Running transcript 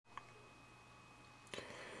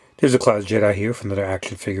There's a Closet Jedi here for another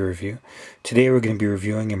action figure review. Today we're going to be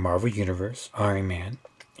reviewing in Marvel Universe Iron Man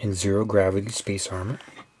in zero gravity space armor.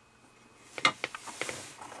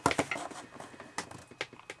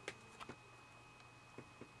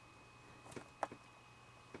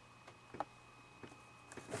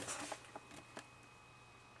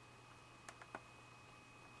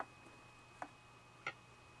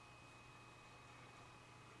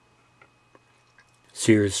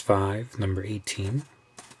 Series 5, number 18.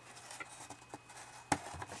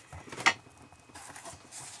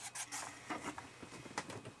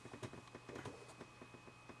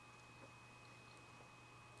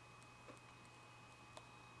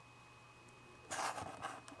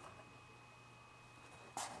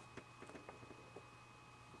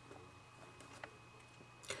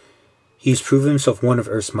 He's proven himself one of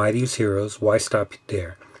Earth's mightiest heroes. Why stop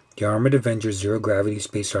there? The Armored Avengers zero-gravity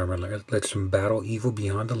space armor lets him battle evil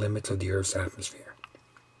beyond the limits of the Earth's atmosphere.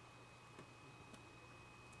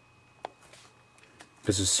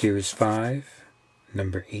 This is Series 5,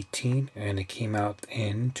 number 18, and it came out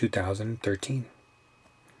in 2013.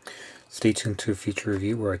 Stay tuned to a future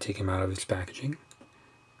review where I take him out of his packaging.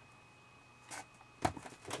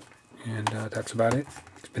 And that's about it.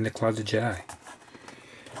 It's been the Closet Jedi.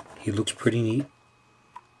 He looks pretty neat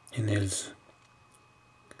in his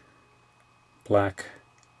black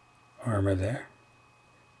armor there.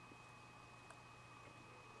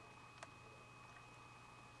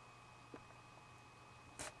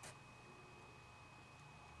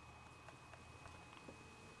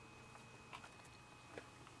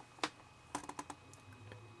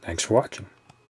 Thanks for watching.